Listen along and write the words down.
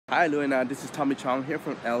Hi Luana, this is Tommy Chong here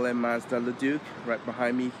from LM Mazda Leduc. Right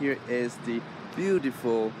behind me here is the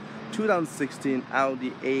beautiful 2016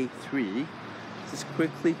 Audi A3. I'm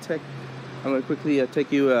going to quickly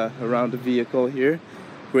take you around the vehicle here.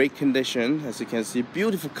 Great condition, as you can see.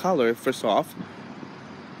 Beautiful color, first off.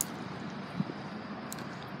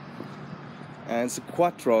 And it's a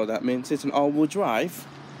quattro, that means it's an all-wheel drive.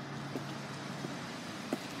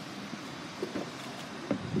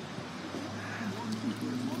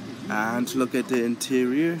 And look at the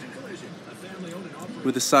interior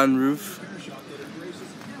with the sunroof.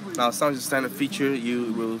 Now, it's not just a standard feature.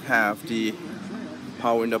 You will have the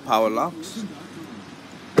power window, power locks.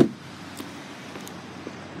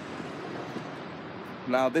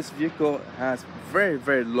 Now, this vehicle has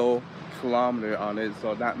very low kilometer on it,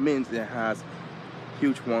 so that means it has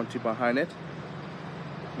huge warranty behind it.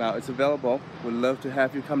 Now, it's available. We'd love to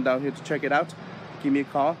have you come down here to check it out. Give me a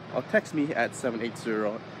call or text me at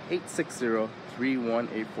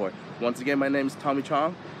 780-860-3184. Once again, my name is Tommy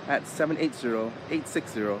Chong at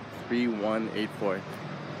 780-860-3184.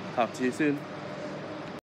 Talk to you soon.